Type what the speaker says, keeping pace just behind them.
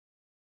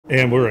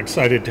And we're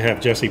excited to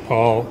have Jesse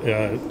Paul.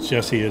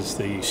 Jesse is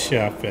the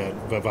chef at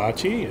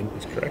Vivace, and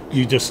That's correct.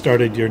 you just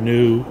started your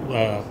new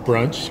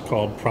brunch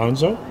called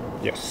Pranzo.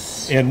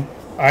 Yes. And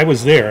I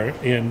was there,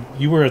 and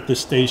you were at the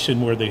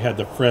station where they had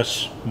the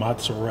fresh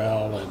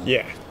mozzarella. And,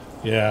 Yeah.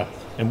 yeah.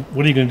 And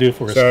what are you going to do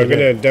for us So I'm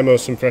today? going to demo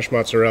some fresh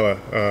mozzarella.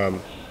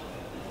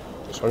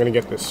 So I'm going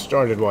to get this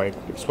started while I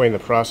explain the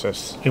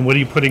process. And what are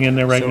you putting in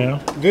there right now?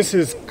 This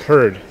is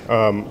curd.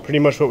 Pretty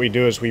much what we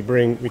do is we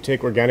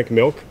take organic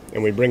milk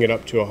and we bring it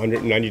up to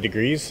 190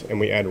 degrees and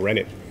we add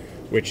rennet,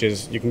 which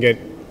is, you can get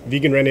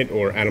vegan rennet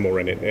or animal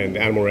rennet. And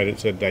animal rennet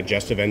is a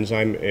digestive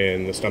enzyme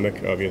in the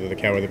stomach of either the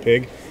cow or the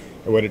pig.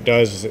 And what it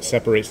does is it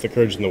separates the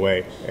curds in the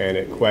whey and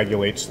it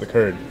coagulates the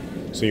curd.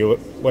 So you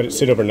let it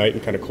sit overnight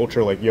and kind of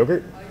culture like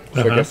yogurt,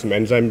 so it gets some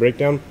enzyme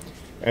breakdown.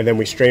 And then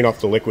we strain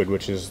off the liquid,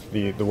 which is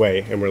the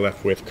whey, and we're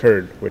left with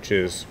curd, which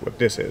is what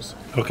this is,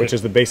 which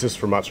is the basis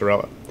for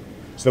mozzarella.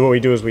 So then what we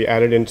do is we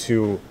add it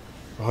into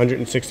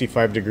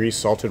 165 degrees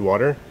salted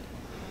water,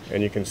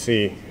 and you can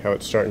see how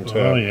it's starting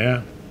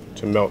to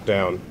melt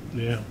down.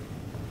 Yeah.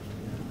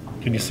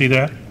 Can you see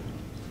that?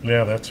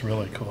 Yeah, that's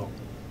really cool.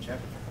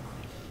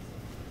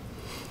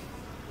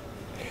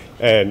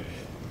 And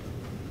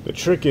the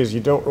trick is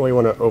you don't really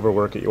want to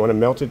overwork it. You want to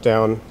melt it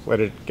down, let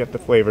it get the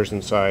flavors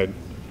inside.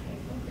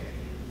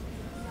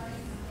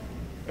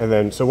 And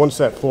then, so once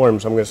that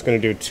forms, I'm just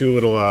going to do two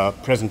little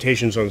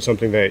presentations on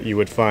something that you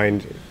would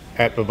find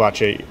at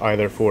Vivace,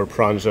 either for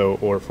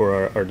pranzo or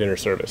for our dinner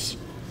service.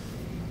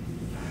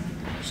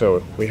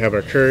 So we have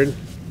our curd,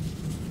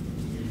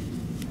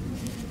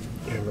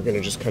 and we're going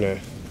to just kind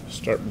of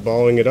start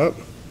balling it up.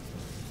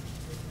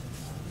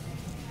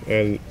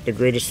 And the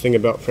greatest thing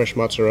about fresh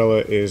mozzarella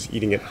is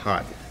eating it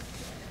hot.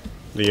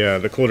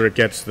 The colder it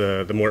gets,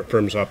 the more it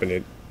firms up, and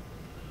it.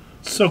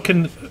 So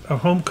can a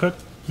home cook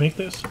make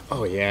this?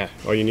 Oh yeah.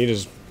 All you need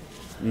is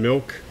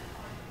milk,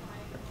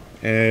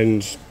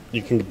 and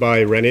you can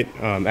buy rennet.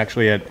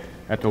 Actually,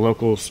 at the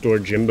local store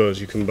Jimbo's,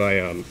 you can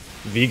buy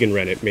vegan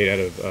rennet made out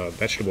of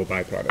vegetable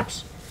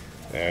byproducts,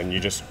 and you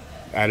just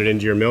add it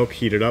into your milk,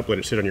 heat it up, let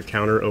it sit on your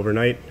counter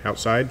overnight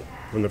outside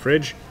in the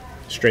fridge,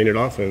 strain it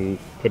off, and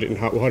put it in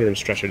hot water and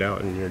stretch it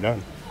out, and you're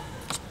done.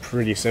 It's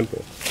pretty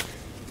simple.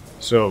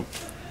 So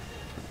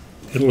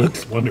it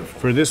looks wonderful.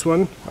 For this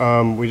one,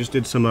 we just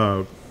did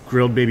some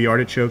grilled baby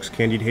artichokes,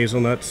 candied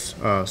hazelnuts,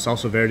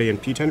 salsa verde,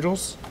 and pea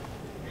tendrils.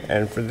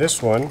 And for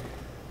this one,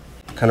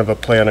 kind of a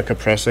play on a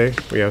caprese,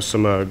 we have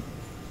some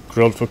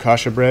grilled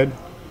focaccia bread.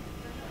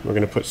 We're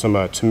going to put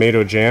some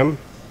tomato jam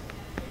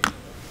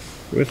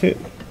with it.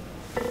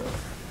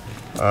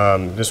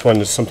 This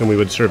one is something we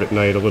would serve at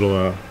night, a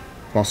little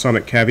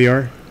balsamic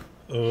caviar.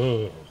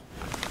 Oh.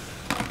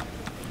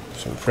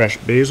 Some fresh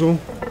basil.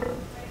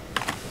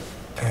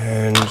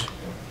 And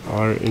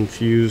our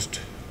infused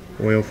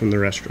oil from the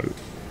restaurant.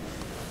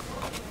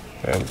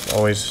 And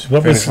always.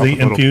 What was the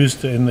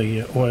infused in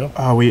the oil?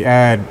 We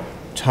add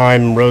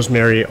thyme,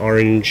 rosemary,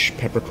 orange,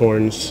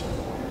 peppercorns,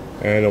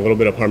 and a little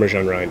bit of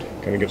Parmesan rind.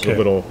 Kind of gives it a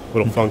little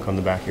funk on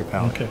the back of your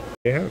palate. Okay.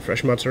 Yeah,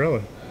 fresh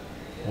mozzarella.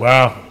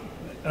 Wow.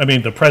 I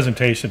mean, the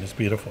presentation is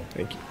beautiful.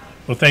 Thank you.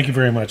 Well, thank you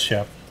very much,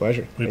 Chef.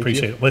 Pleasure. We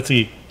appreciate it. Let's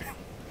eat.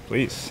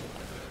 Please.